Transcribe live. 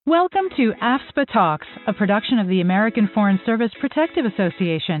Welcome to AFSPA Talks, a production of the American Foreign Service Protective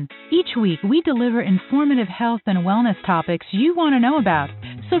Association. Each week, we deliver informative health and wellness topics you want to know about,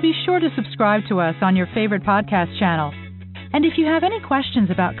 so be sure to subscribe to us on your favorite podcast channel. And if you have any questions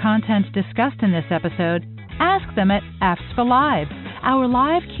about content discussed in this episode, ask them at AFSPA Live, our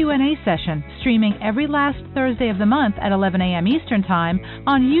live Q&A session, streaming every last Thursday of the month at 11 a.m. Eastern Time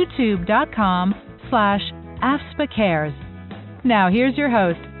on youtube.com/AFSPAcares. Now here's your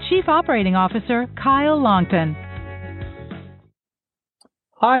host, Chief Operating Officer Kyle Longton.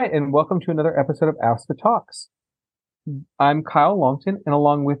 Hi, and welcome to another episode of AFSPA Talks. I'm Kyle Longton, and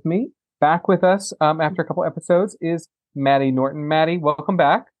along with me, back with us after a couple episodes, is Maddie Norton. Maddie, welcome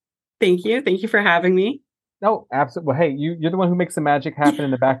back. Thank you. Thank you for having me. Oh, absolutely. Well, hey, you're the one who makes the magic happen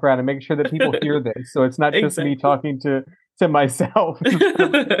in the background and making sure that people hear this. So it's not just me talking to myself.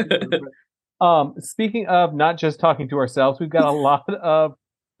 Speaking of not just talking to ourselves, we've got a lot of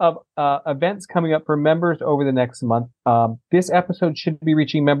events coming up for members over the next month. This episode should be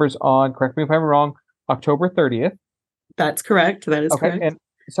reaching members on, correct me if I'm wrong, October 30th. That's correct. That is correct. And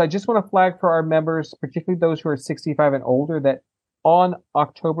so I just want to flag for our members, particularly those who are 65 and older, that on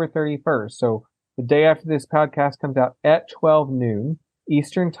October 31st, so the day after this podcast comes out at 12 noon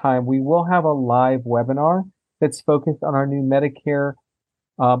Eastern Time, we will have a live webinar that's focused on our new Medicare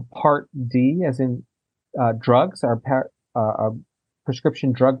Part D, as in drugs, our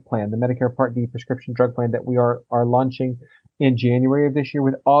prescription drug plan, the Medicare Part D prescription drug plan that we are launching in January of this year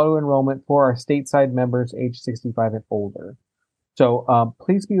with auto enrollment for our stateside members age 65 and older. So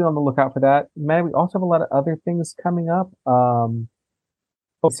please be on the lookout for that. Matt, we also have a lot of other things coming up.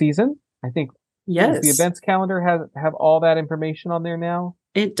 Season, I think. Yes. The events calendar have all that information on there now?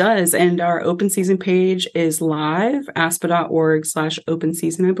 It does. And our open season page is live, aspa.org/open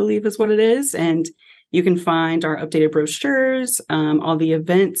season, I believe is what it is. And you can find our updated brochures, all the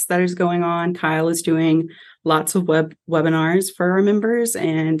events that is going on. Kyle is doing lots of webinars for our members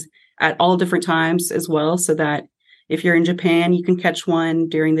and at all different times as well, so that if you're in Japan, you can catch one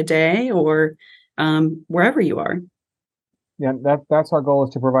during the day or wherever you are. Yeah, that's our goal,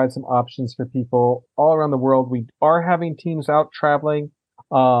 is to provide some options for people all around the world. We are having teams out traveling,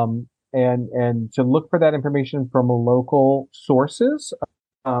 and to look for that information from local sources.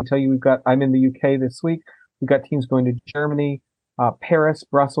 I'll tell you, I'm in the UK this week. We've got teams going to Germany, Paris,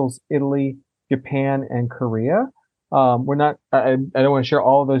 Brussels, Italy, Japan, and Korea. I don't want to share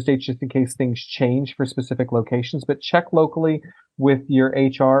all of those dates just in case things change for specific locations, but check locally with your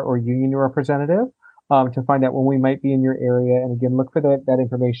HR or union representative to find out when we might be in your area. And again, look for that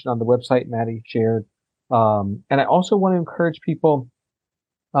information on the website Maddie shared. And I also want to encourage people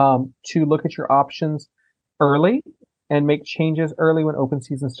to look at your options early and make changes early when open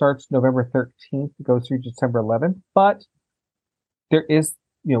season starts November 13th, goes through December 11th. But there is,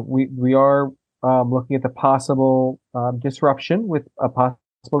 we are looking at the possible disruption with a possible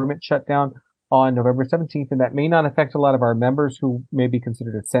government shutdown on November 17th, and that may not affect a lot of our members who may be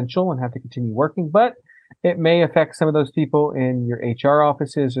considered essential and have to continue working, but it may affect some of those people in your HR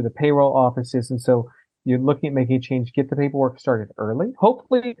offices or the payroll offices. And so you're looking at making a change, get the paperwork started early.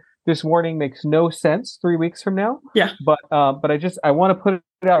 Hopefully this warning makes no sense 3 weeks from now. Yeah. But I want to put it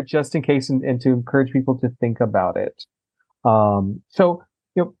out just in case and to encourage people to think about it.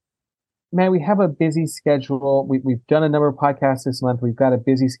 Man, we have a busy schedule. We've done a number of podcasts this month. We've got a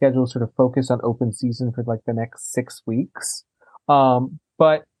busy schedule, sort of focused on open season for like the next 6 weeks.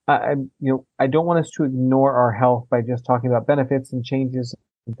 But I don't want us to ignore our health by just talking about benefits and changes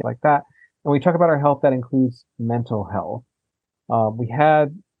and things like that. When we talk about our health, that includes mental health. We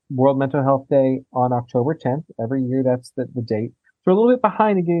had World Mental Health Day on October 10th. Every year, that's the date. So we're a little bit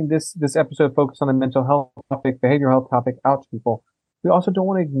behind in getting this episode focused on the mental health topic, behavioral health topic out to people. We also don't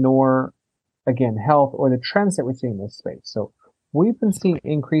want to ignore, again, health or the trends that we're seeing in this space. So we've been seeing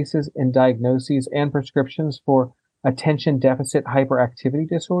increases in diagnoses and prescriptions for attention deficit hyperactivity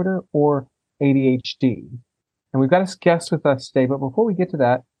disorder, or ADHD. And we've got a guest with us today. But before we get to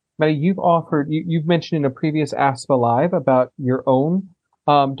that, Maddie, you've mentioned in a previous AFSPA Live about your own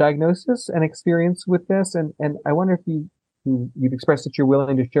diagnosis and experience with this. And I wonder if you've expressed that you're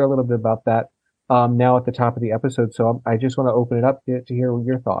willing to share a little bit about that now at the top of the episode. So I just want to open it up to hear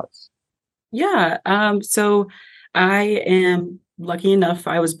your thoughts. Yeah. So I am lucky enough,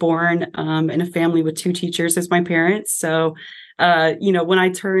 I was born in a family with two teachers as my parents. So, when I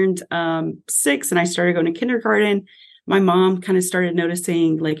turned 6 and I started going to kindergarten, my mom kind of started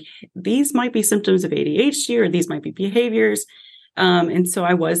noticing like these might be symptoms of ADHD or these might be behaviors. And so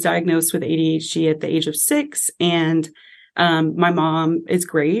I was diagnosed with ADHD at the age of 6. And My mom is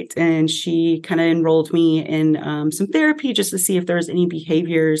great, and she kind of enrolled me in some therapy just to see if there's any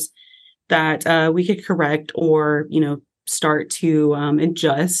behaviors that we could correct or, start to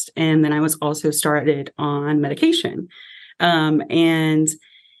adjust. And then I was also started on medication. And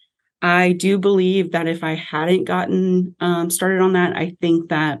I do believe that if I hadn't gotten started on that, I think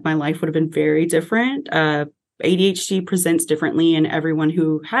that my life would have been very different. ADHD presents differently in everyone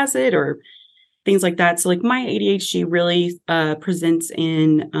who has it or things like that. So like my ADHD really presents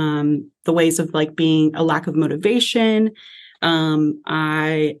in the ways of like being a lack of motivation.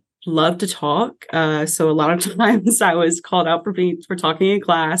 I love to talk. So a lot of times I was called out for talking in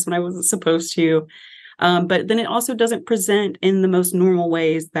class when I wasn't supposed to. But then it also doesn't present in the most normal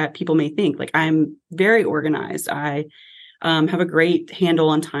ways that people may think. Like I'm very organized. I have a great handle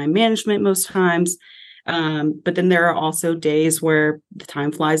on time management most times. But then there are also days where the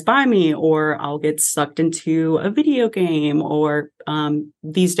time flies by me, or I'll get sucked into a video game, or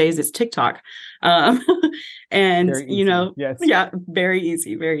these days it's TikTok. And, Very easy. Yes. Yeah, very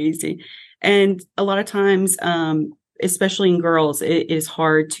easy, very easy. And a lot of times, especially in girls, it is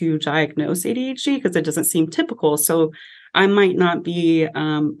hard to diagnose ADHD because it doesn't seem typical. So I might not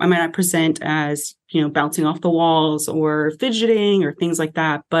present as, bouncing off the walls or fidgeting or things like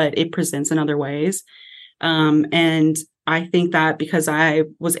that, but it presents in other ways. And I think that because I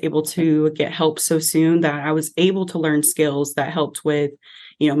was able to get help so soon, that I was able to learn skills that helped with,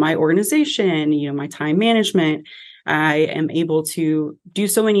 my organization, my time management. I am able to do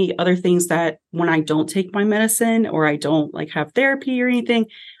so many other things that when I don't take my medicine or I don't like have therapy or anything,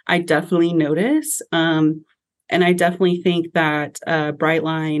 I definitely notice. And I definitely think that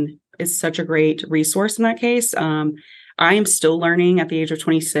Brightline is such a great resource in that case. I am still learning at the age of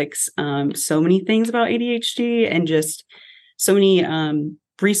 26, so many things about ADHD, and just so many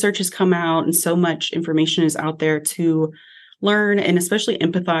research has come out and so much information is out there to learn and especially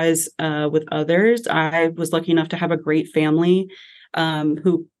empathize with others. I was lucky enough to have a great family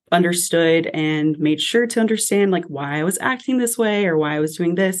who understood and made sure to understand like why I was acting this way or why I was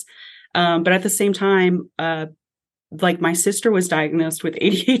doing this. But at the same time, like my sister was diagnosed with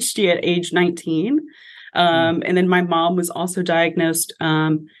ADHD at age 19. And then my mom was also diagnosed,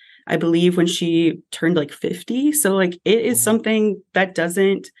 I believe, when she turned like 50. So like it is something that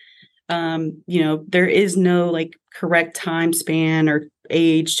doesn't, there is no like correct time span or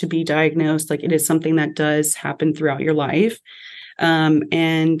age to be diagnosed. Like it is something that does happen throughout your life.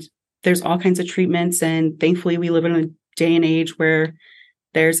 And there's all kinds of treatments. And thankfully we live in a day and age where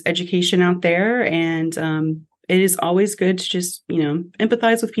there's education out there. And it is always good to just,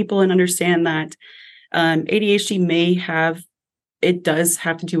 empathize with people and understand that ADHD it does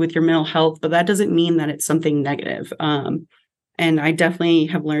have to do with your mental health, but that doesn't mean that it's something negative. And I definitely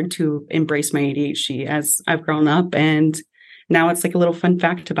have learned to embrace my ADHD as I've grown up. And now it's like a little fun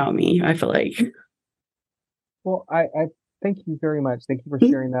fact about me, I feel like. Well, I thank you very much. Thank you for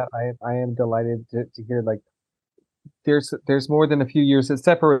sharing that. I am delighted to hear like there's more than a few years that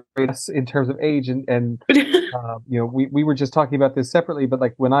separate us in terms of age and we were just talking about this separately, but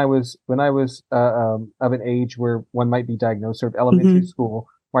like when I was of an age where one might be diagnosed, sort of elementary school,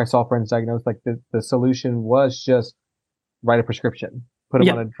 where I saw friends diagnosed, like the solution was just write a prescription, put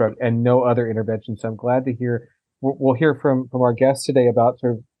them on a drug, and no other intervention. So I'm glad to hear. We'll hear from our guests today about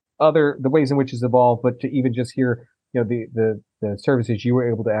sort of the ways in which it's evolved, but to even just hear the services you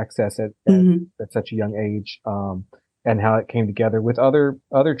were able to access at such a young age, and how it came together with other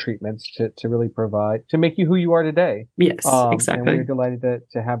treatments to really provide to make you who you are today. Yes, exactly. And we're delighted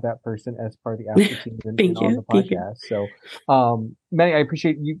to have that person as part of the AFSPA team and on the podcast. So, Maddie, I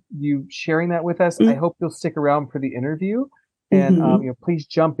appreciate you sharing that with us. I hope you'll stick around for the interview, and please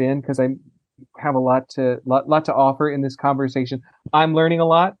jump in because I have a lot to offer in this conversation. I'm learning a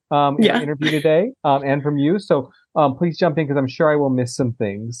lot in the interview today, and from you. So please jump in because I'm sure I will miss some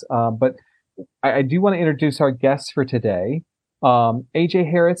things. But I do want to introduce our guests for today. AJ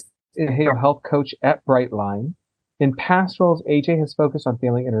Harris is a behavioral health coach at Brightline. In past roles, AJ has focused on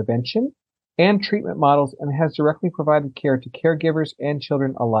family intervention and treatment models and has directly provided care to caregivers and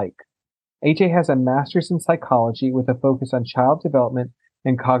children alike. AJ has a master's in psychology with a focus on child development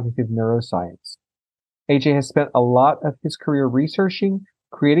and cognitive neuroscience. AJ has spent a lot of his career researching,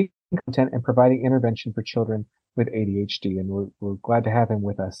 creating content, and providing intervention for children with ADHD, and we're glad to have him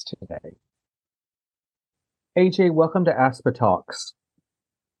with us today. AJ, welcome to AFSPA Talks.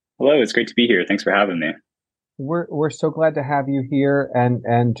 Hello, it's great to be here. Thanks for having me. We're so glad to have you here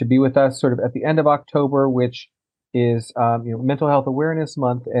and to be with us sort of at the end of October, which is Mental Health Awareness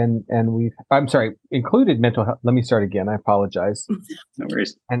Month, and included mental health. Let me start again. I apologize. No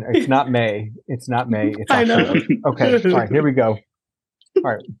worries. And it's not May. It's not May. It's I know. October. Okay. All right. Here we go. All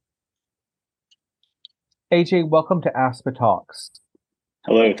right. AJ, welcome to AFSPA Talks.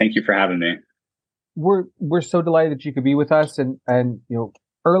 Hello. Thank you for having me. We're so delighted that you could be with us. And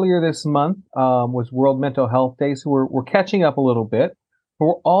earlier this month was World Mental Health Day, so we're catching up a little bit. But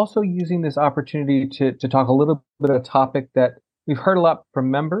we're also using this opportunity to talk a little bit of a topic that we've heard a lot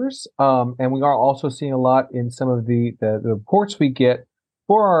from members, and we are also seeing a lot in some of the reports we get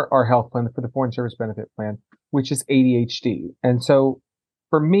for our health plan, for the Foreign Service Benefit Plan, which is ADHD. And so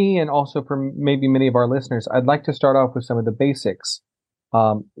for me, and also for maybe many of our listeners, I'd like to start off with some of the basics,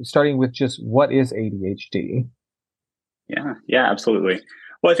 starting with just what is ADHD? Yeah, absolutely.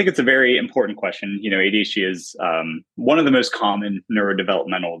 Well, I think it's a very important question. ADHD is one of the most common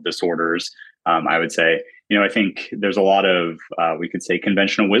neurodevelopmental disorders, I would say. I think there's a lot of, we could say,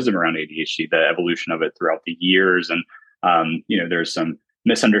 conventional wisdom around ADHD, the evolution of it throughout the years. And, there's some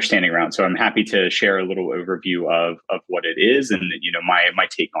misunderstanding around. So I'm happy to share a little overview of what it is and, my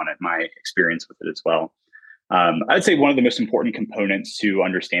take on it, my experience with it as well. I would say one of the most important components to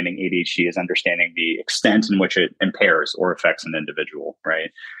understanding ADHD is understanding the extent in which it impairs or affects an individual, right?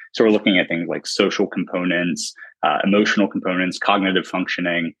 So we're looking at things like social components, emotional components, cognitive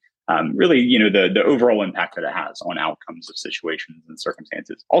functioning, really, the overall impact that it has on outcomes of situations and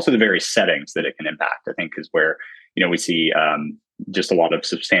circumstances. Also, the various settings that it can impact, I think, is where, we see just a lot of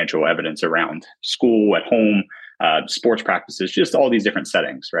substantial evidence around school, at home, sports practices, just all these different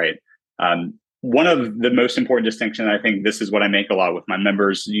settings, right? One of the most important distinctions, I think this is what I make a lot with my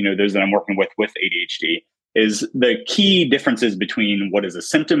members, those that I'm working with ADHD, is the key differences between what is a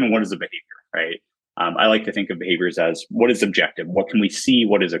symptom and what is a behavior, right? I like to think of behaviors as what is objective, what can we see,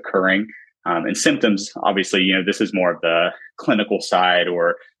 what is occurring, and symptoms, obviously, this is more of the clinical side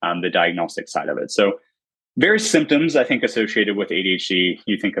or the diagnostic side of it. So various symptoms, I think, associated with ADHD,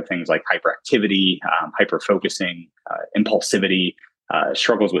 you think of things like hyperactivity, hyperfocusing, impulsivity,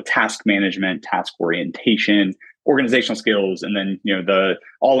 struggles with task management, task orientation, organizational skills, and then, the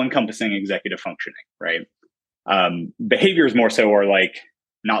all-encompassing executive functioning, right? Behaviors more so are like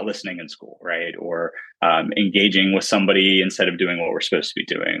not listening in school, right? Or engaging with somebody instead of doing what we're supposed to be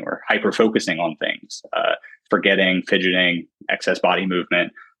doing, or hyper-focusing on things, forgetting, fidgeting, excess body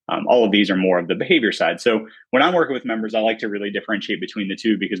movement. All of these are more of the behavior side. So when I'm working with members, I like to really differentiate between the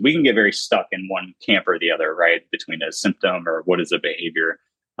two because we can get very stuck in one camp or the other, right? Between a symptom or what is a behavior.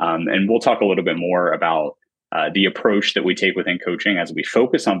 And we'll talk a little bit more about the approach that we take within coaching as we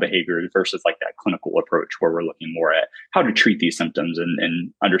focus on behavior versus like that clinical approach where we're looking more at how to treat these symptoms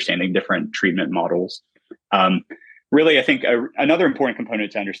and understanding different treatment models. Really, I think another important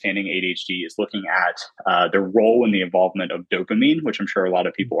component to understanding ADHD is looking at the role and the involvement of dopamine, which I'm sure a lot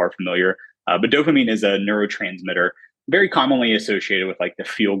of people are familiar. But dopamine is a neurotransmitter very commonly associated with like the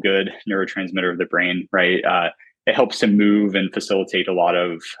feel-good neurotransmitter of the brain, right? It helps to move and facilitate a lot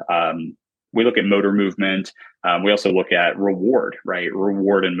of, we look at motor movement. We also look at reward, right?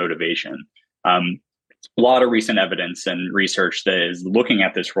 Reward and motivation. A lot of recent evidence and research that is looking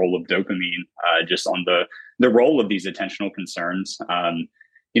at this role of dopamine, just on the role of these attentional concerns.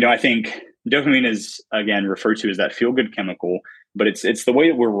 I think dopamine is, again, referred to as that feel-good chemical, but it's the way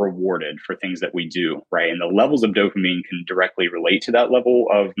that we're rewarded for things that we do, right? And the levels of dopamine can directly relate to that level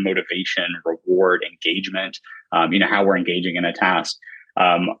of motivation, reward, engagement, how we're engaging in a task.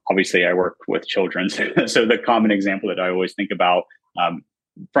 Obviously, I work with children. So the common example that I always think about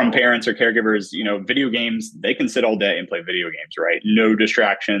from parents or caregivers, video games, they can sit all day and play video games, right? No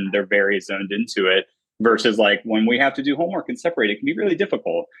distraction. They're very zoned into it. Versus like when we have to do homework and separate, it can be really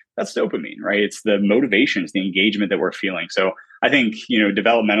difficult. That's dopamine, right? It's the motivations, the engagement that we're feeling. So I think,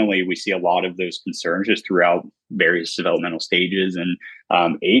 developmentally, we see a lot of those concerns just throughout various developmental stages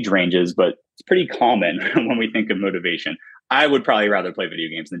and age ranges, but it's pretty common when we think of motivation. I would probably rather play video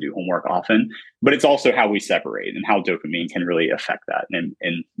games than do homework often, but it's also how we separate and how dopamine can really affect that and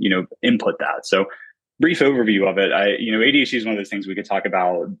input that. So brief overview of it. ADHD is one of those things we could talk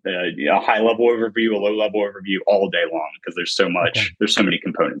about, a high level overview, a low level overview all day long because there's so much, there's so many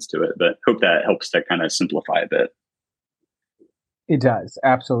components to it, but hope that helps to kind of simplify a bit. It does.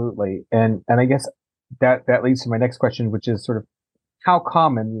 Absolutely. And I guess that leads to my next question, which is sort of how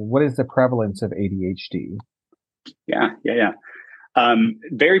common, what is the prevalence of ADHD? Yeah.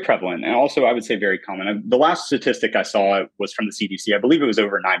 Very prevalent. And also, I would say very common. The last statistic I saw was from the CDC. I believe it was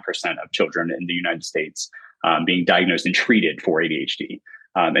over 9% of children in the United States being diagnosed and treated for ADHD.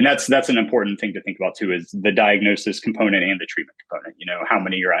 And that's an important thing to think about too, is the diagnosis component and the treatment component. How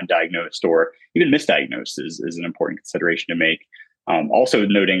many are undiagnosed or even misdiagnosed is an important consideration to make. Also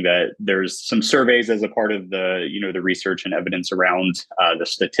noting that there's some surveys as a part of the research and evidence around the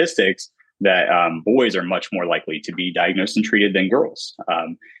statistics that boys are much more likely to be diagnosed and treated than girls.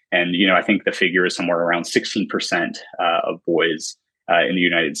 And I think the figure is somewhere around 16% of boys in the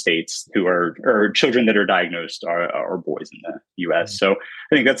United States who are children that are diagnosed are boys in the U.S. So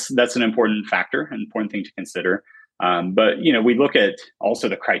I think that's an important factor, an important thing to consider. But we look at also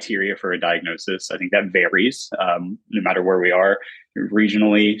the criteria for a diagnosis. I think that varies no matter where we are,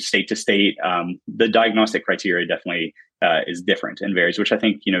 regionally, state to state. The diagnostic criteria definitely is different and varies, which I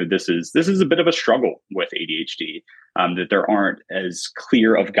think this is a bit of a struggle with ADHD, that there aren't as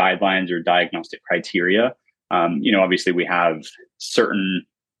clear of guidelines or diagnostic criteria. Obviously we have certain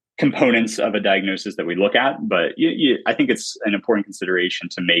components of a diagnosis that we look at, but I think it's an important consideration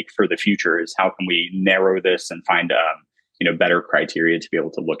to make for the future is how can we narrow this and find better criteria to be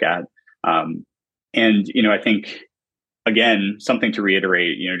able to look at. I think, again, something to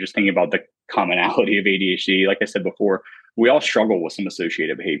reiterate, just thinking about the commonality of ADHD, like I said before, we all struggle with some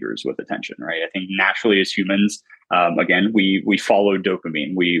associated behaviors with attention, right? I think naturally as humans, again, we follow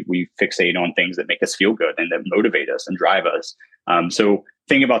dopamine. We fixate on things that make us feel good and that motivate us and drive us. So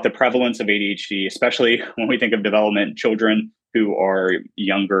thinking about the prevalence of ADHD, especially when we think of development, children who are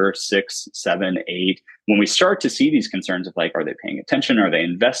younger, 6, 7, 8, when we start to see these concerns of like, are they paying attention? Are they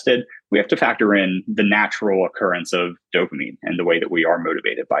invested? We have to factor in the natural occurrence of dopamine and the way that we are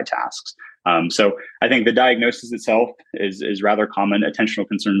motivated by tasks. So I think the diagnosis itself is rather common. Attentional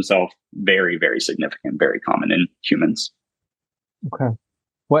concern itself, very, very significant, very common in humans. Okay.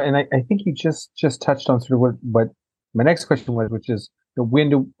 Well, and I think you just touched on sort of what my next question was, which is when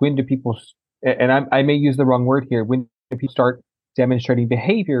do people, and I may use the wrong word here, when do people start demonstrating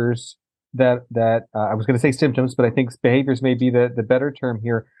behaviors that I was going to say symptoms, but I think behaviors may be the better term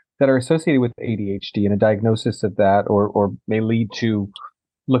here, that are associated with ADHD, and a diagnosis of that or may lead to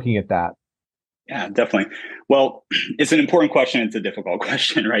looking at that? Yeah, definitely. Well, it's an important question. It's a difficult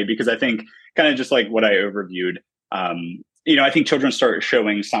question, right? Because I think kind of just like what I overviewed, I think children start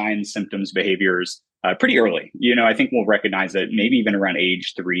showing signs, symptoms, behaviors pretty early. I think we'll recognize it maybe even around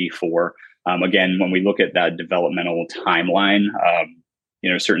age 3, 4. Again, when we look at that developmental timeline,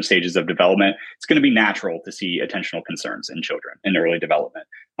 certain stages of development, it's going to be natural to see attentional concerns in children in early development,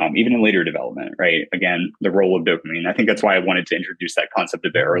 even in later development, right? Again, the role of dopamine. I think that's why I wanted to introduce that concept a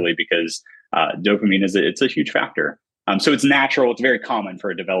bit early, because dopamine it's a huge factor. So it's natural. It's very common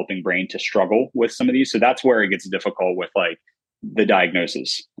for a developing brain to struggle with some of these. So that's where it gets difficult with like the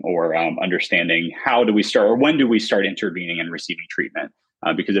diagnosis or understanding how do we start or when do we start intervening and receiving treatment?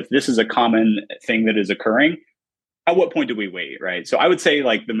 Because if this is a common thing that is occurring, at what point do we wait, right? So I would say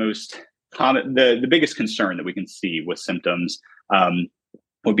like the most common, the biggest concern that we can see with symptoms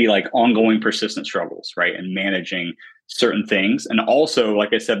would be like ongoing persistent struggles, right? And managing certain things. And also,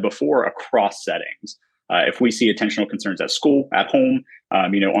 like I said before, across settings. If we see attentional concerns at school, at home,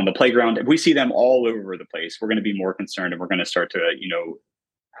 on the playground, if we see them all over the place, we're going to be more concerned, and we're going to start to,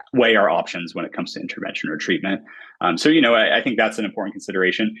 weigh our options when it comes to intervention or treatment. So I think that's an important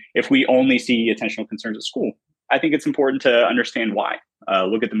consideration. If we only see attentional concerns at school, I think it's important to understand why.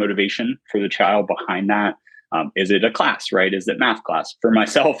 Look at the motivation for the child behind that. Is it a class, right? Is it math class? For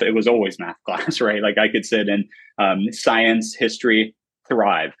myself, it was always math class, right? Like I could sit in science, history,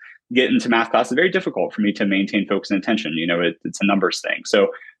 thrive. Get into math class is very difficult for me to maintain focus and attention. It's a numbers thing. So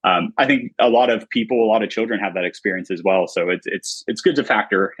I think a lot of children have that experience as well. So it's good to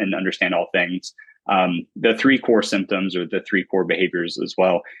factor and understand all things. The 3 core symptoms or the 3 core behaviors as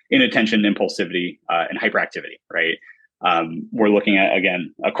well: inattention, impulsivity, and hyperactivity, right? We're looking at,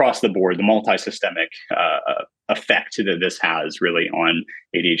 again, across the board, the multi-systemic effect that this has really on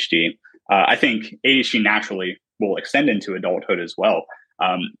ADHD. I think ADHD naturally will extend into adulthood as well.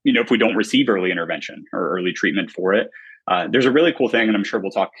 If we don't receive early intervention or early treatment for it. There's a really cool thing, and I'm sure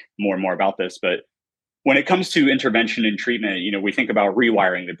we'll talk more and more about this, but when it comes to intervention and treatment, we think about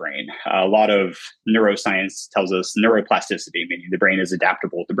rewiring the brain. A lot of neuroscience tells us neuroplasticity, meaning the brain is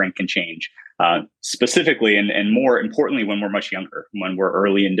adaptable, the brain can change. Specifically, and more importantly, when we're much younger, when we're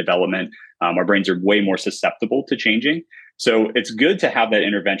early in development, our brains are way more susceptible to changing. So it's good to have that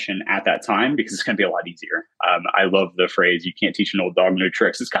intervention at that time because it's going to be a lot easier. I love the phrase, "You can't teach an old dog new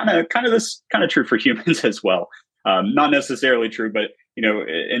tricks." It's kind of true for humans as well. Not necessarily true, but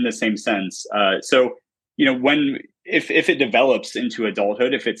in the same sense. So if it develops into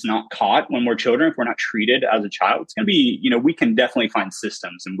adulthood, if it's not caught when we're children, if we're not treated as a child, it's going to be we can definitely find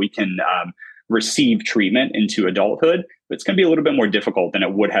systems and we can receive treatment into adulthood, it's going to be a little bit more difficult than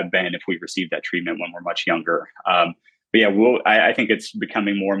it would have been if we received that treatment when we're much younger. But yeah, I think it's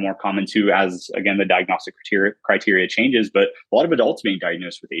becoming more and more common too, as again, the diagnostic criteria changes, but a lot of adults being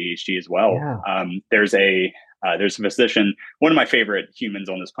diagnosed with ADHD as well. Yeah. There's a physician, one of my favorite humans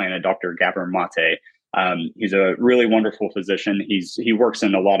on this planet, Dr. Gabor Mate. He's a really wonderful physician. He works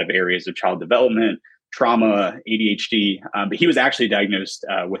in a lot of areas of child development, trauma, ADHD, but he was actually diagnosed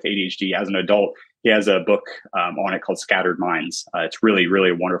with ADHD as an adult. He has a book on it called Scattered Minds. It's really,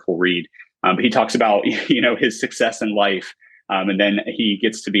 really a wonderful read. But he talks about, his success in life. And then he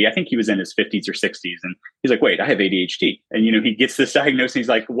gets to be, I think he was in his 50s or 60s. And he's like, wait, I have ADHD. And, he gets this diagnosis. He's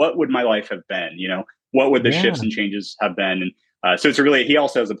like, what would my life have been? What would the shifts and changes have been? And so he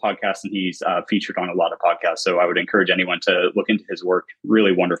also has a podcast, and he's featured on a lot of podcasts. So I would encourage anyone to look into his work.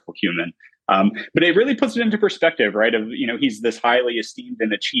 Really wonderful human. But it really puts it into perspective, right? Of, he's this highly esteemed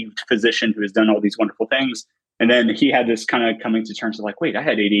and achieved physician who has done all these wonderful things. And then he had this kind of coming to terms of like, wait, I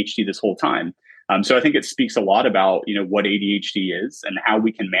had ADHD this whole time. So I think it speaks a lot about, what ADHD is and how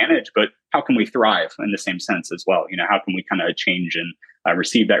we can manage, but how can we thrive in the same sense as well? How can we kind of change and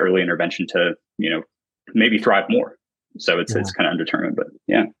receive that early intervention to, maybe thrive more? So it's kind of undetermined, but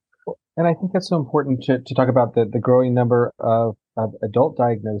yeah. And I think that's so important to talk about the growing number of adult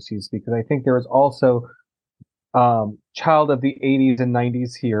diagnoses, because I think there was also child of the 80s and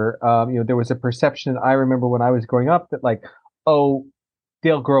 90s here. There was a perception, I remember when I was growing up, that like, oh,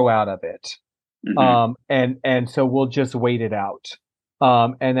 they'll grow out of it. Mm-hmm. And so we'll just wait it out.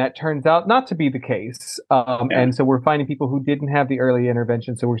 And that turns out not to be the case. And so we're finding people who didn't have the early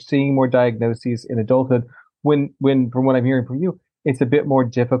intervention. So we're seeing more diagnoses in adulthood when from what I'm hearing from you, it's a bit more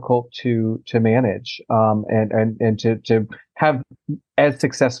difficult to manage, and to have as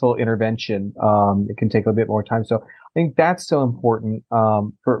successful intervention. It can take a bit more time. So I think that's so important,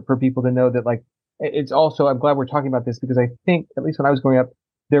 for people to know that, like, it's also, I'm glad we're talking about this, because I think, at least when I was growing up,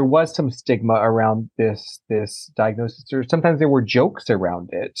 there was some stigma around this diagnosis, or sometimes there were jokes around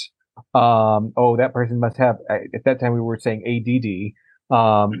it. Oh, that person must have, at that time we were saying ADD,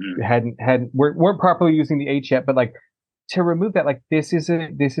 weren't properly using the H yet, but like, to remove that, like, this is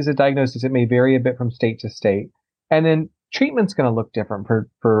a diagnosis. It may vary a bit from state to state, and then treatment's going to look different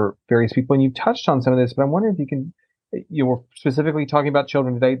for various people. And you touched on some of this, but I'm wondering if you were specifically talking about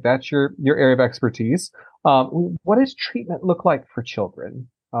children today. That's your area of expertise. What does treatment look like for children?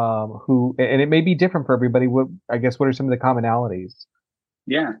 And it may be different for everybody. What are some of the commonalities?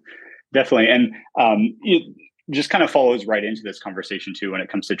 Yeah, definitely. And it just kind of follows right into this conversation too, when it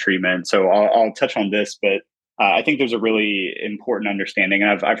comes to treatment. So I'll touch on this, but I think there's a really important understanding,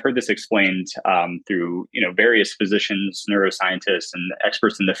 and I've heard this explained through various physicians, neuroscientists, and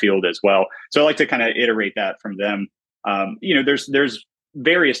experts in the field as well. So I like to kind of iterate that from them. There's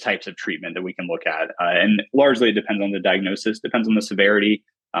various types of treatment that we can look at, and largely it depends on the diagnosis, depends on the severity,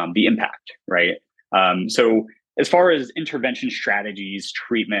 the impact, right? So as far as intervention strategies,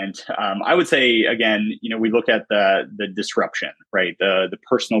 treatment, I would say, again, we look at the disruption, right? The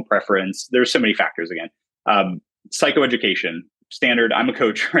personal preference. There's so many factors again. Psychoeducation, standard. I'm a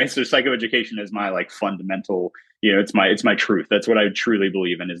coach, right? So psychoeducation is my like fundamental, it's my truth. That's what I truly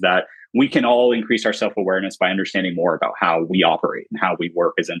believe in, is that we can all increase our self-awareness by understanding more about how we operate and how we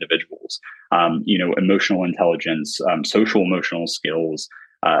work as individuals. Emotional intelligence, social emotional skills,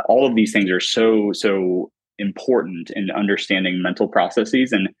 all of these things are so important in understanding mental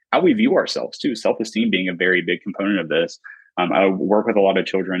processes and how we view ourselves too. Self-esteem being a very big component of this. I work with a lot of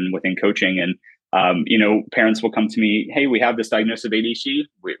children within coaching, and parents will come to me, hey, we have this diagnosis of ADHD.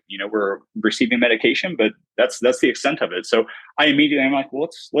 We're receiving medication, but that's the extent of it. So I immediately am like, well,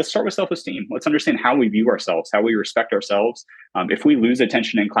 let's start with self-esteem. Let's understand how we view ourselves, how we respect ourselves. If we lose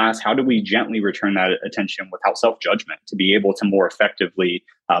attention in class, how do we gently return that attention without self-judgment to be able to more effectively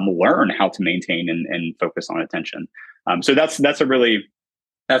learn how to maintain and focus on attention? So that's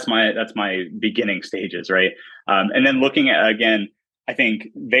my beginning stages, right? And then looking at, again, I think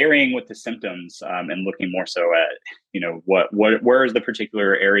varying with the symptoms, and looking more so at, where is the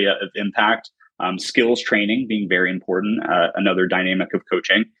particular area of impact? Skills training being very important, another dynamic of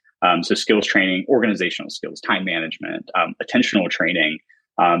coaching. So skills training, organizational skills, time management, attentional training.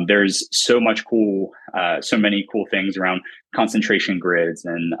 There's so many cool things around concentration grids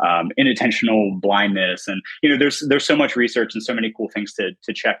and inattentional blindness. And, there's so much research and so many cool things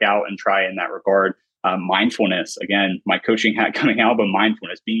to check out and try in that regard. Mindfulness, again, my coaching hat coming out, but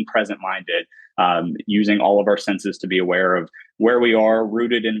mindfulness, being present-minded, using all of our senses to be aware of where we are,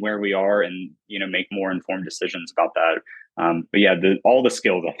 rooted in where we are, and, make more informed decisions about that. But yeah, all the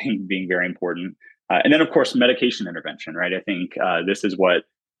skills, I think, being very important. And then, of course, medication intervention, right? I think this is what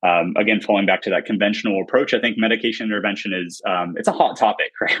Again, falling back to that conventional approach, I think medication intervention is it's a hot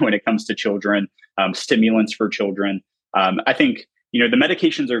topic, right? When it comes to children, stimulants for children. I think the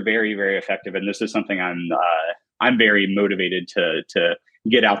medications are very, very effective, and this is something I'm very motivated to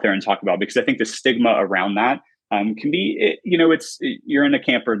get out there and talk about, because I think the stigma around that can be, you're in a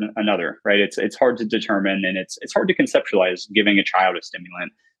camp or another, right? It's hard to determine, and it's hard to conceptualize giving a child a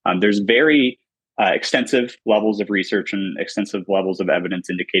stimulant. There's very extensive levels of research and extensive levels of evidence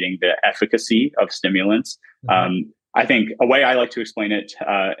indicating the efficacy of stimulants. Mm-hmm. I think a way I like to explain it,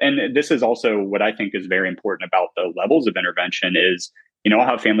 and this is also what I think is very important about the levels of intervention, is, I'll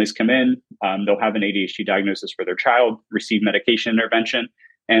have families come in, they'll have an ADHD diagnosis for their child, receive medication intervention,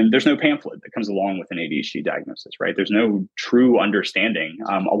 and there's no pamphlet that comes along with an ADHD diagnosis, right? There's no true understanding.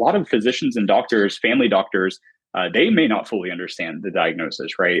 A lot of physicians and doctors, family doctors, they may not fully understand the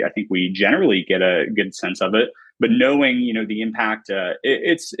diagnosis, right? I think we generally get a good sense of it, but knowing, the impact,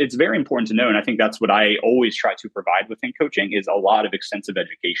 it's very important to know. And I think that's what I always try to provide within coaching, is a lot of extensive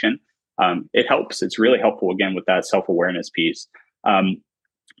education. It helps. It's really helpful, again, with that self-awareness piece.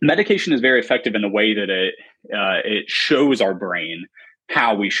 Medication is very effective in the way that it shows our brain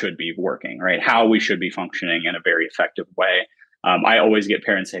how we should be working, right? How we should be functioning in a very effective way. I always get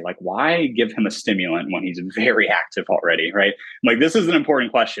parents say, like, why give him a stimulant when he's very active already, right? I'm like, this is an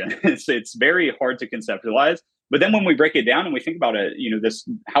important question. It's very hard to conceptualize. But then when we break it down and we think about it,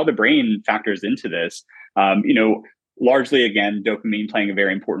 how the brain factors into this, largely, again, dopamine playing a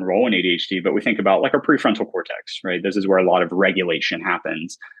very important role in ADHD, but we think about like our prefrontal cortex, right? This is where a lot of regulation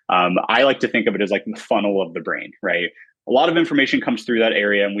happens. I like to think of it as like the funnel of the brain, right? A lot of information comes through that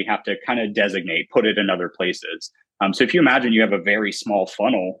area, and we have to kind of designate, put it in other places. So if you imagine you have a very small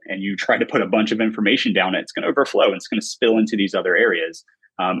funnel and you try to put a bunch of information down it, it's going to overflow and it's going to spill into these other areas.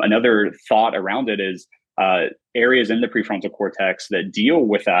 Another thought around it is areas in the prefrontal cortex that deal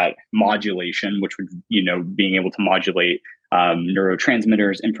with that modulation, which would, being able to modulate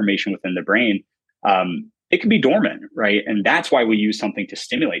neurotransmitters, information within the brain. It can be dormant, right? And that's why we use something to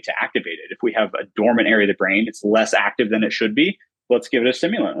stimulate, to activate it. If we have a dormant area of the brain, it's less active than it should be. Let's give it a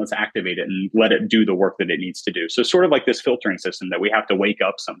stimulant. Let's activate it and let it do the work that it needs to do. So sort of like this filtering system that we have to wake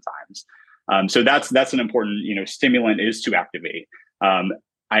up sometimes. So that's an important, stimulant is to activate.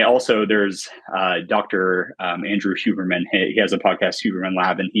 There's Dr. Andrew Huberman. He has a podcast, Huberman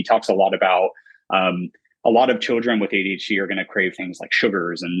Lab, and he talks a lot about a lot of children with ADHD are going to crave things like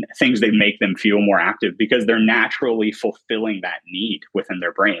sugars and things that make them feel more active because they're naturally fulfilling that need within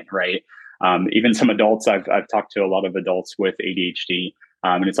their brain, right? Even some adults, I've talked to a lot of adults with ADHD,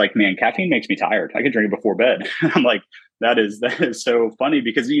 and it's like, man, caffeine makes me tired. I could drink it before bed. I'm like, that is so funny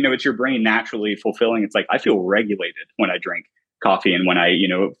because, it's your brain naturally fulfilling. It's like, I feel regulated when I drink coffee and when I,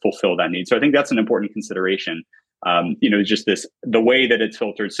 fulfill that need. So I think that's an important consideration, just the way that it's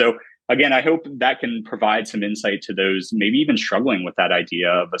filtered. So again, I hope that can provide some insight to those maybe even struggling with that idea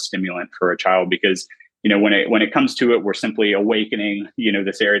of a stimulant for a child, because when it comes to it, we're simply awakening,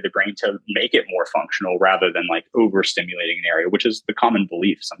 this area of the brain to make it more functional rather than like overstimulating an area, which is the common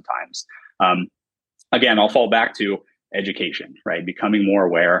belief sometimes. Again, I'll fall back to education, right? Becoming more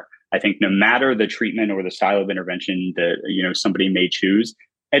aware. I think no matter the treatment or the style of intervention that, somebody may choose,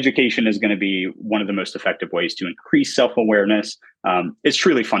 education is going to be one of the most effective ways to increase self-awareness. It's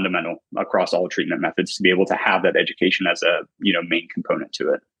truly fundamental across all treatment methods to be able to have that education as a, main component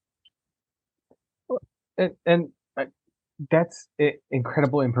to it. And that's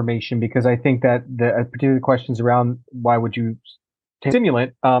incredible information, because I think that the particular questions around why would you take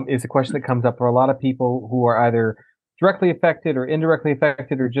stimulant is a question that comes up for a lot of people who are either directly affected or indirectly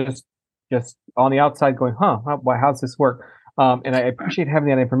affected, or just on the outside going, how's this work? And I appreciate having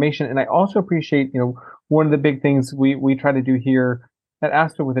that information. And I also appreciate, one of the big things we try to do here at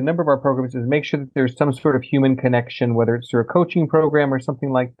AFSPA with a number of our programs is make sure that there's some sort of human connection, whether it's through a coaching program or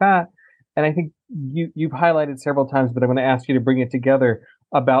something like that. And I think you've highlighted several times, but I'm going to ask you to bring it together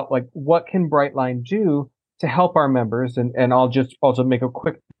about like, what can Brightline do to help our members? And I'll just also make a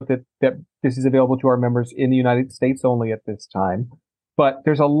quick note that this is available to our members in the United States only at this time. But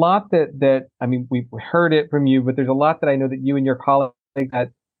there's a lot that we've heard it from you, but there's a lot that I know that you and your colleagues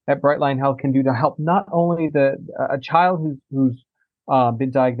at Brightline Health can do to help not only a child who's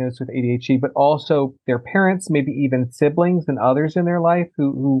been diagnosed with ADHD, but also their parents, maybe even siblings and others in their life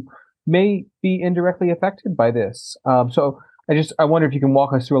who may be indirectly affected by this. So I wonder if you can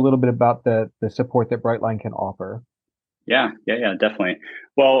walk us through a little bit about the support that Brightline can offer. Yeah, definitely.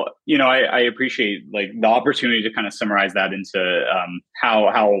 Well, I appreciate like the opportunity to kind of summarize that into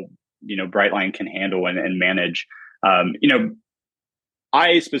how Brightline can handle and manage.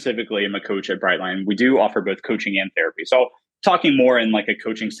 I specifically am a coach at Brightline. We do offer both coaching and therapy. So I'll talking more in like a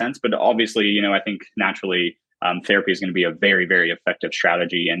coaching sense, but obviously, I think naturally therapy is going to be a very, very effective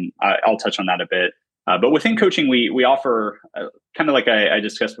strategy. And I'll touch on that a bit. But within coaching, we offer kind of like I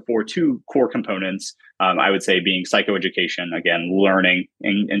discussed before, two core components. I would say being psychoeducation, again, learning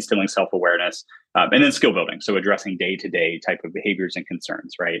and instilling self-awareness, and then skill building. So addressing day-to-day type of behaviors and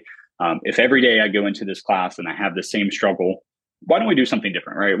concerns, right? If every day I go into this class and I have the same struggle, why don't we do something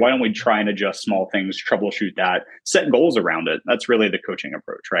different, right? Why don't we try and adjust small things, troubleshoot that, set goals around it? That's really the coaching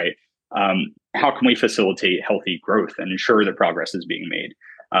approach, right? How can we facilitate healthy growth and ensure that progress is being made?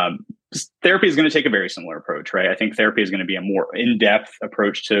 Therapy is going to take a very similar approach, right? I think therapy is going to be a more in-depth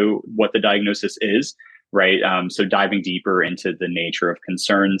approach to what the diagnosis is, right? So diving deeper into the nature of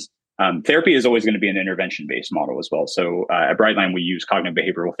concerns. Therapy is always going to be an intervention-based model as well. So at Brightline, we use cognitive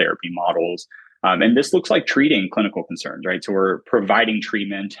behavioral therapy models. And this looks like treating clinical concerns, right? So we're providing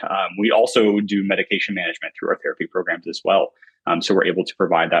treatment. We also do medication management through our therapy programs as well. So we're able to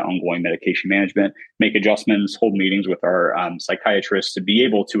provide that ongoing medication management, make adjustments, hold meetings with our psychiatrists to be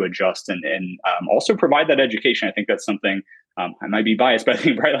able to adjust and also provide that education. I think that's something, I might be biased, but I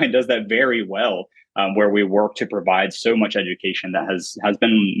think Brightline does that very well, where we work to provide so much education that has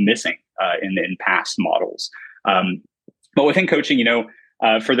been missing in past models. But within coaching,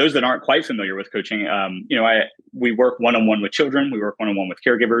 for those that aren't quite familiar with coaching, we work one-on-one with children. We work one-on-one with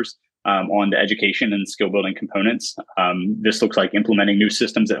caregivers on the education and skill building components. This looks like implementing new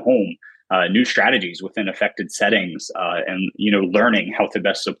systems at home, new strategies within affected settings, and learning how to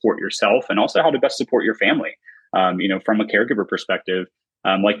best support yourself and also how to best support your family. From a caregiver perspective,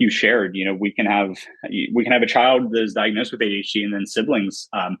 like you shared, we can have a child that is diagnosed with ADHD and then siblings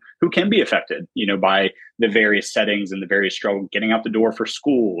who can be affected, by the various settings and the various struggle getting out the door for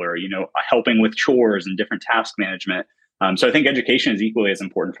school or, helping with chores and different task management. So I think education is equally as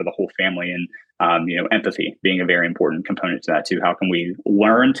important for the whole family, and empathy being a very important component to that too. How can we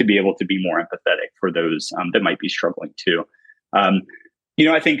learn to be able to be more empathetic for those that might be struggling too?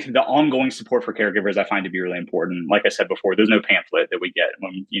 I think the ongoing support for caregivers I find to be really important. Like I said before, there's no pamphlet that we get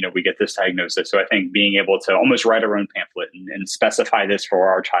when we get this diagnosis. So I think being able to almost write our own pamphlet and specify this for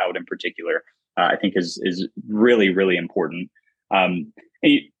our child in particular, I think is really, really important.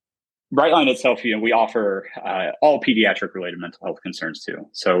 Brightline itself, we offer all pediatric related mental health concerns too.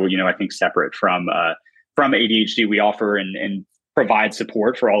 So I think separate from ADHD, we offer and provide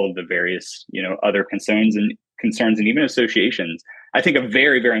support for all of the various other concerns and even associations. I think a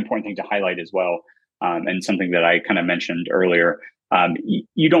very, very important thing to highlight as well, and something that I kind of mentioned earlier,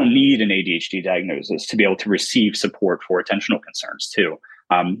 you don't need an ADHD diagnosis to be able to receive support for attentional concerns too.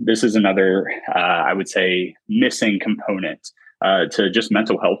 This is another, I would say, missing component to just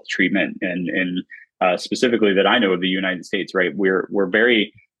mental health treatment, and specifically that I know of the United States, right? We're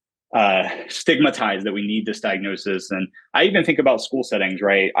very stigmatized that we need this diagnosis. And I even think about school settings,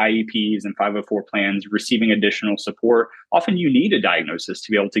 right? IEPs and 504 plans receiving additional support. Often you need a diagnosis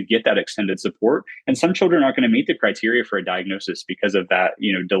to be able to get that extended support. And some children aren't going to meet the criteria for a diagnosis because of that,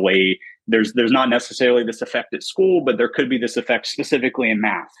 delay. There's not necessarily this effect at school, but there could be this effect specifically in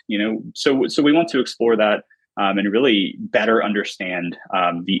math, So we want to explore that and really better understand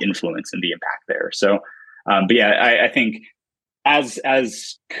the influence and the impact there. So, but yeah, I think as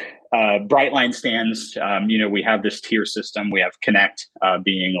Brightline stands, we have this tier system. We have Connect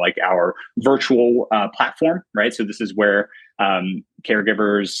being like our virtual platform, right? So this is where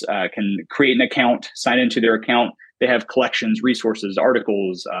caregivers can create an account, sign into their account. They have collections, resources,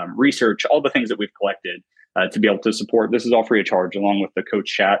 articles, research, all the things that we've collected to be able to support. This is all free of charge, along with the coach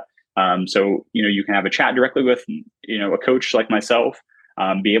chat. So you can have a chat directly with a coach like myself,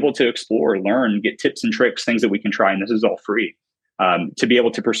 be able to explore, learn, get tips and tricks, things that we can try, and this is all free. To be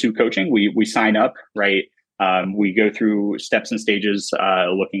able to pursue coaching, we sign up, right? We go through steps and stages,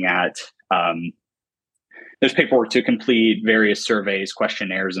 looking at there's paperwork to complete, various surveys,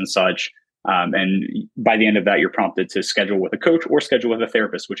 questionnaires, and such. And by the end of that, you're prompted to schedule with a coach or schedule with a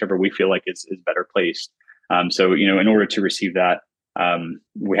therapist, whichever we feel like is better placed. So in order to receive that,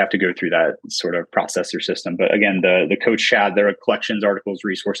 we have to go through that sort of process or system. But again, the coach chat, there are collections, articles,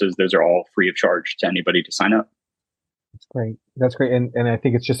 resources. Those are all free of charge to anybody to sign up. That's great. That's great. And I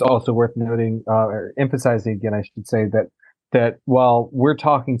think it's just also worth noting, or emphasizing again, I should say that while we're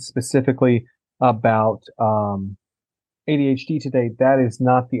talking specifically about ADHD today, that is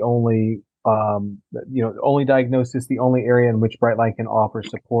not the only only diagnosis, the only area in which Brightline can offer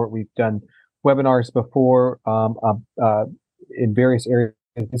support. We've done webinars before in various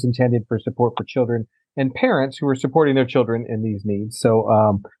areas intended for support for children and parents who are supporting their children in these needs.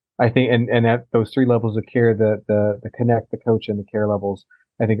 So I think, and at those three levels of care, the Connect, the coach, and the care levels,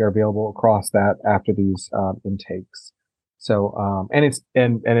 I think are available across that after these intakes. So, and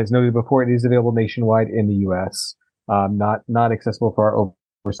as noted before, it is available nationwide in the U.S. Not accessible for our over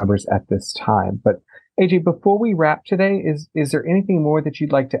numbers at this time. But AJ, before we wrap today, is there anything more that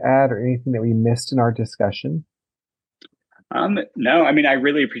you'd like to add, or anything that we missed in our discussion? No, I mean, I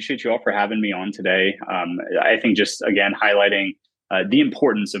really appreciate you all for having me on today. I think just again highlighting the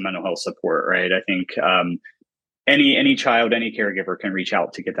importance of mental health support, right? I think any child, any caregiver can reach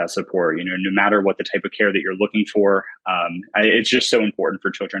out to get that support. No matter what the type of care that you're looking for, it's just so important for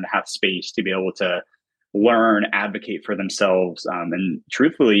children to have space to be able to learn, advocate for themselves, and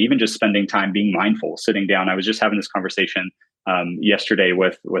truthfully, even just spending time being mindful, sitting down. I was just having this conversation yesterday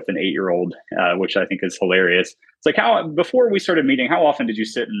with an 8-year-old, which I think is hilarious. It's like, how before we started meeting, how often did you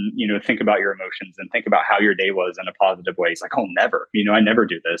sit and think about your emotions and think about how your day was in a positive way? It's like, oh, never. I never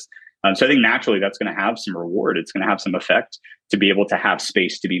do this. So I think naturally that's going to have some reward. It's going to have some effect to be able to have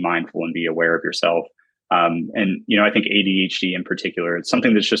space to be mindful and be aware of yourself. And I think ADHD in particular, it's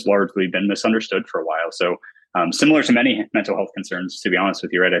something that's just largely been misunderstood for a while. So similar to many mental health concerns, to be honest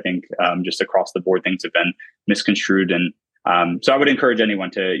with you, right? I think just across the board, things have been misconstrued. And so I would encourage anyone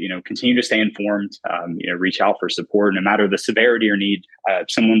to, continue to stay informed, reach out for support. No matter the severity or need,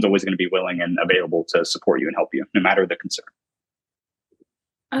 someone's always going to be willing and available to support you and help you, no matter the concern.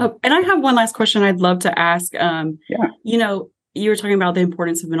 And I have one last question I'd love to ask. Yeah. You were talking about the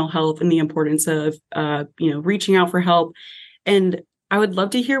importance of mental health and the importance of, reaching out for help. And I would love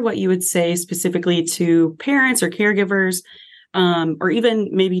to hear what you would say specifically to parents or caregivers, or even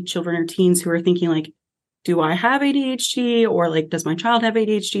maybe children or teens who are thinking like, do I have ADHD, or like, does my child have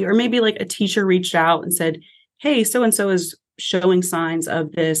ADHD? Or maybe like a teacher reached out and said, hey, so-and-so is showing signs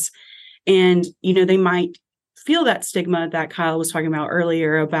of this. And, they might feel that stigma that Kyle was talking about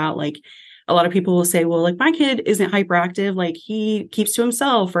earlier about like, a lot of people will say, well, like my kid isn't hyperactive, like he keeps to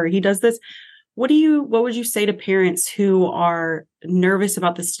himself or he does this. What would you say to parents who are nervous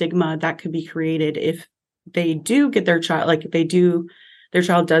about the stigma that could be created if they do get their child, like their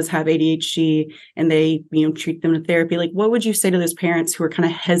child does have ADHD and they, treat them to therapy? Like, what would you say to those parents who are kind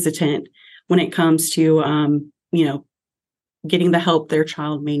of hesitant when it comes to, getting the help their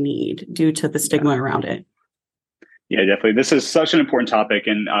child may need due to the stigma around it? Yeah, definitely. This is such an important topic,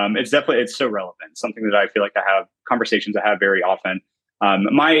 and it's so relevant. Something that I feel like I have conversations I have very often.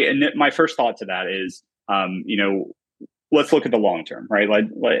 My first thought to that is, let's look at the long term, right? Like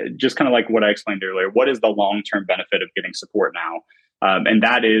just kind of like what I explained earlier. What is the long term benefit of getting support now? And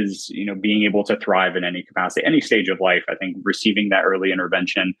that is, being able to thrive in any capacity, any stage of life. I think receiving that early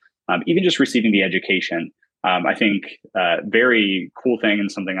intervention, even just receiving the education. I think very cool thing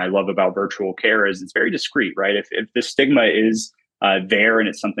and something I love about virtual care is it's very discreet, right? If the stigma is there and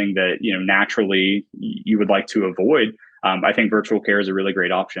it's something that, naturally you would like to avoid, I think virtual care is a really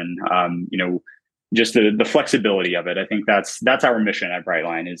great option. Just the flexibility of it. I think that's our mission at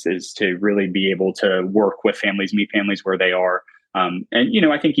Brightline is to really be able to work with families, meet families where they are. And,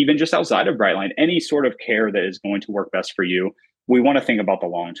 I think even just outside of Brightline, any sort of care that is going to work best for you, we want to think about the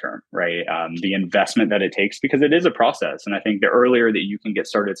long term, right? The investment that it takes, because it is a process. And I think the earlier that you can get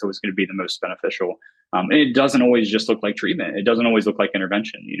started, it's always going to be the most beneficial. And it doesn't always just look like treatment. It doesn't always look like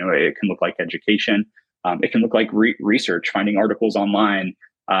intervention. It can look like education. It can look like research, finding articles online,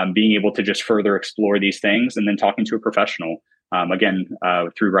 being able to just further explore these things, and then talking to a professional. Again,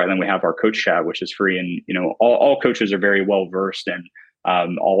 through Brightline, we have our coach chat, which is free. And, all coaches are very well versed in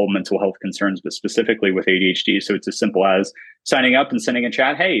all mental health concerns, but specifically with ADHD. So it's as simple as signing up and sending a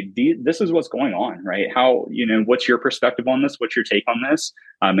chat. Hey, this is what's going on, right? How, what's your perspective on this? What's your take on this?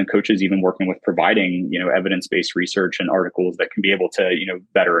 And coaches even working with providing, evidence-based research and articles that can be able to,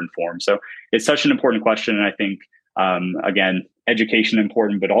 better inform. So it's such an important question. And I think, again, education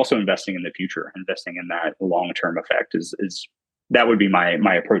important, but also investing in the future, investing in that long-term effect is that would be my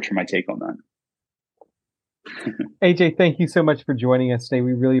approach or my take on that. AJ, thank you so much for joining us today.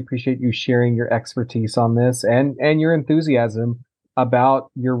 We really appreciate you sharing your expertise on this and your enthusiasm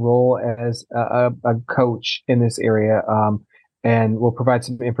about your role as a coach in this area. And we'll provide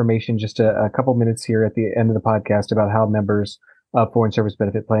some information just a couple minutes here at the end of the podcast about how members of Foreign Service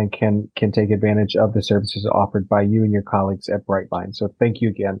Benefit Plan can take advantage of the services offered by you and your colleagues at Brightline. So thank you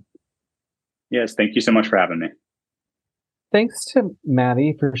again. Yes, thank you so much for having me. Thanks to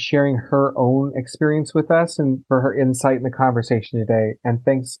Maddie for sharing her own experience with us and for her insight in the conversation today. And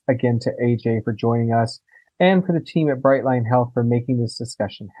thanks again to AJ for joining us and for the team at Brightline Health for making this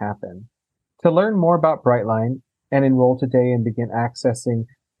discussion happen. To learn more about Brightline and enroll today and begin accessing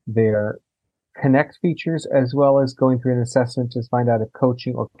their Connect features, as well as going through an assessment to find out if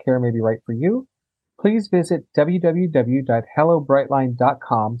coaching or care may be right for you, please visit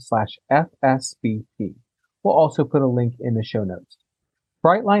www.hellobrightline.com/FSBP. We'll also put a link in the show notes.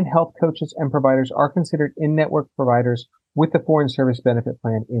 Brightline health coaches and providers are considered in-network providers with the Foreign Service Benefit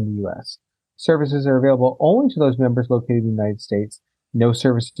Plan in the U.S. Services are available only to those members located in the United States. No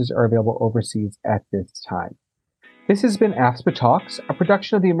services are available overseas at this time. This has been AFSPA Talks, a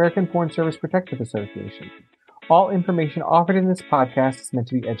production of the American Foreign Service Protective Association. All information offered in this podcast is meant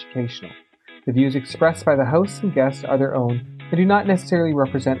to be educational. The views expressed by the hosts and guests are their own and do not necessarily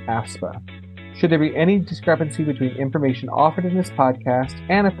represent AFSPA. Should there be any discrepancy between information offered in this podcast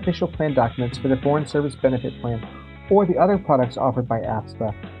and official plan documents for the Foreign Service Benefit Plan or the other products offered by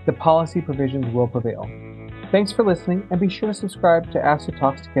AFSPA, the policy provisions will prevail. Thanks for listening, and be sure to subscribe to AFSPA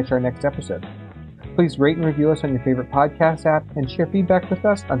Talks to catch our next episode. Please rate and review us on your favorite podcast app and share feedback with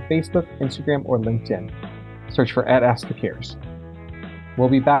us on Facebook, Instagram, or LinkedIn. Search for @AFSPA Cares. We'll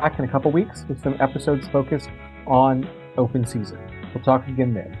be back in a couple weeks with some episodes focused on open season. We'll talk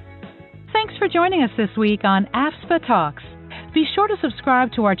again then. Thanks for joining us this week on AFSPA Talks. Be sure to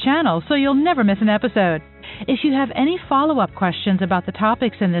subscribe to our channel so you'll never miss an episode. If you have any follow-up questions about the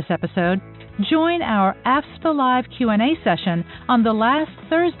topics in this episode, join our AFSPA Live Q&A session on the last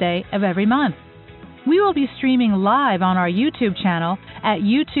Thursday of every month. We will be streaming live on our YouTube channel at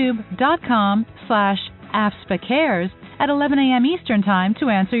youtube.com/AFSPA Cares at 11 a.m. Eastern Time to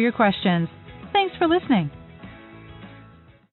answer your questions. Thanks for listening.